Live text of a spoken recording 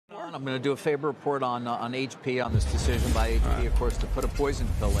I'm going to do a favor report on HP, on this decision by HP, of course, to put a poison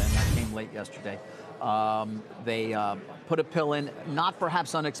pill in. That came late yesterday. They put a pill in, not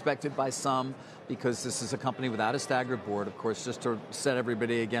perhaps unexpected by some, because this is a company without a staggered board. Of course, just to set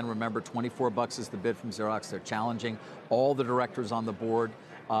everybody again, remember, $24 is the bid from Xerox. They're challenging all the directors on the board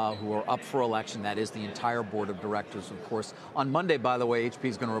who are up for election. That is the entire board of directors, of course. On Monday, by the way, HP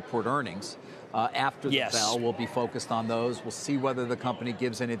is going to report earnings. After the bell, we'll be focused on those. We'll see whether the company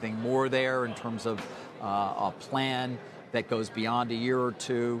gives anything more there in terms of a plan that goes beyond a year or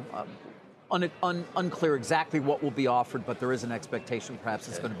two. Unclear exactly what will be offered, but there is an expectation perhaps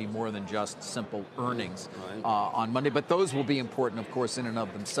it's going to be more than just simple earnings on Monday. But those will be important, of course, in and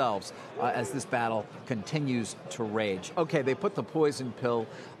of themselves as this battle continues to rage. Okay, they put the poison pill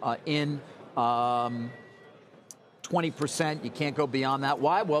in 20%. You can't go beyond that.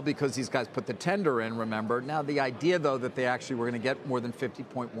 Why? Well, because these guys put the tender in, remember. Now, the idea, though, that they actually were going to get more than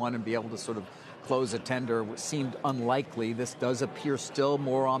 50.1 and be able to sort of close a tender seemed unlikely. This does appear still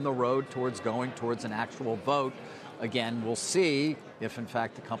more on the road towards going towards an actual vote. Again, we'll see if, in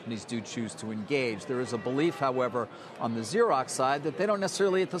fact, the companies do choose to engage. There is a belief, however, on the Xerox side that they don't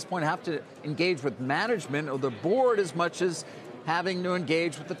necessarily at this point have to engage with management or the board as much as having to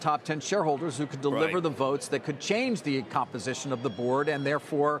engage with the top 10 shareholders who could deliver the votes that could change the composition of the board and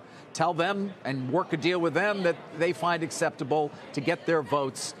therefore tell them and work a deal with them that they find acceptable to get their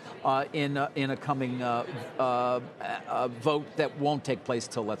votes in a coming vote that won't take place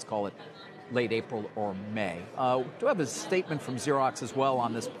till, let's call it, late April or May. Do have a statement from Xerox as well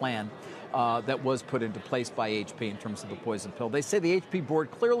on this plan that was put into place by HP in terms of the poison pill. They say the HP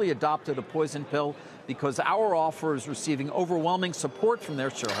board clearly adopted a poison pill because our offer is receiving overwhelming support from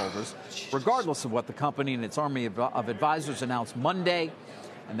their shareholders, regardless of what the company and its army of advisors announced Monday,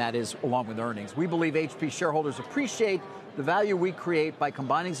 and that is along with earnings. We believe HP shareholders appreciate the value we create by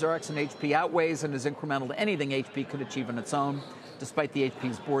combining Xerox and HP outweighs and is incremental to anything HP could achieve on its own. Despite the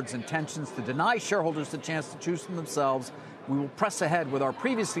HP's board's intentions to deny shareholders the chance to choose for themselves, we will press ahead with our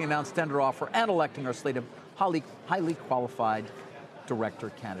previously announced tender offer and electing our slate of highly qualified director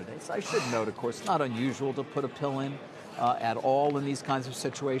candidates. I should note, of course, not unusual to put a pill in at all in these kinds of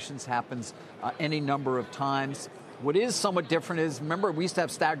situations. Happens any number of times. What is somewhat different is, remember, we used to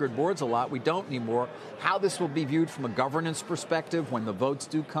have staggered boards a lot. We don't anymore. How this will be viewed from a governance perspective when the votes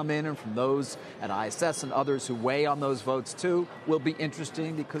do come in and from those at ISS and others who weigh on those votes too will be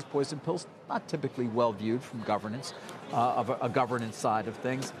interesting because poison pills not typically well viewed from governance, of a governance side of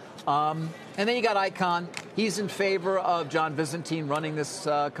things. And then you got Icahn. He's in favor of John Visentin running this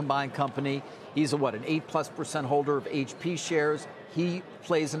combined company. He's an 8+% holder of HP shares. He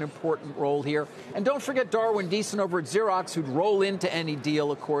plays an important role here. And don't forget Darwin Deason over at Xerox, who'd roll into any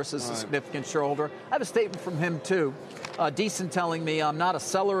deal, of course, as a significant shareholder. I have a statement from him, too. Deason telling me, I'm not a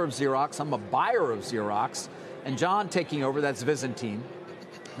seller of Xerox, I'm a buyer of Xerox. And John taking over, that's Visentin,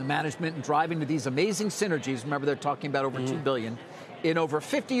 the management, and driving to these amazing synergies. Remember, they're talking about over $2 billion. In over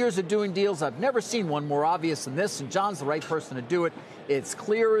 50 years of doing deals, I've never seen one more obvious than this, and John's the right person to do it. It's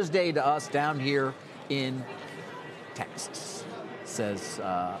clear as day to us down here in Texas, says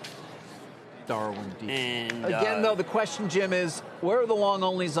Darwin Deason. Again, though, the question, Jim, is where are the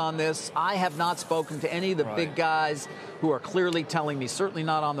long-onlys on this? I have not spoken to any of the big guys who are clearly telling me, certainly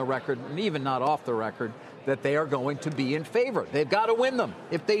not on the record, and even not off the record, that they are going to be in favor. They've got to win them.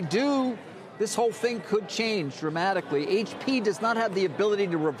 If they do, this whole thing could change dramatically. HP does not have the ability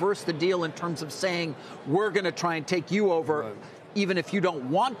to reverse the deal in terms of saying, we're going to try and take you over, even if you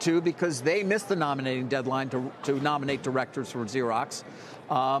don't want to, because they missed the nominating deadline to nominate directors for Xerox.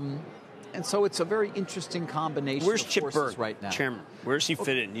 And so it's a very interesting combination Where's of Chip forces Berg, right now. Chairman? Where's he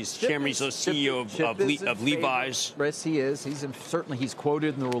fit in? He's chairman. He's the CEO of Levi's. Yes, he is. Certainly he's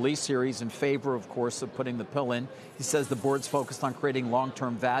quoted in the release here. He's in favor, of course, of putting the pill in. He says the board's focused on creating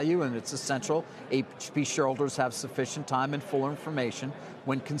long-term value, and it's essential HP shareholders have sufficient time and full information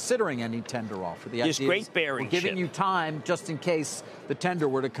when considering any tender offer. The idea great is bearing we're giving you time just in case the tender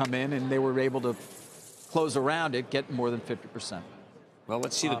were to come in and they were able to close around it, get more than 50%. Well,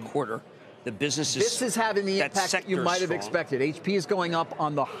 let's see the quarter. The business is... This is having the impact that you might have expected. HP is going up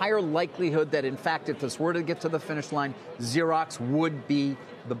on the higher likelihood that, in fact, if this were to get to the finish line, Xerox would be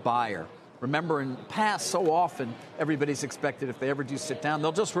the buyer. Remember, in the past, so often, everybody's expected if they ever do sit down,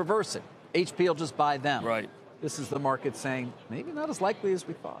 they'll just reverse it. HP will just buy them. Right. This is the market saying, maybe not as likely as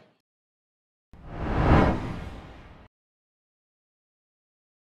we thought.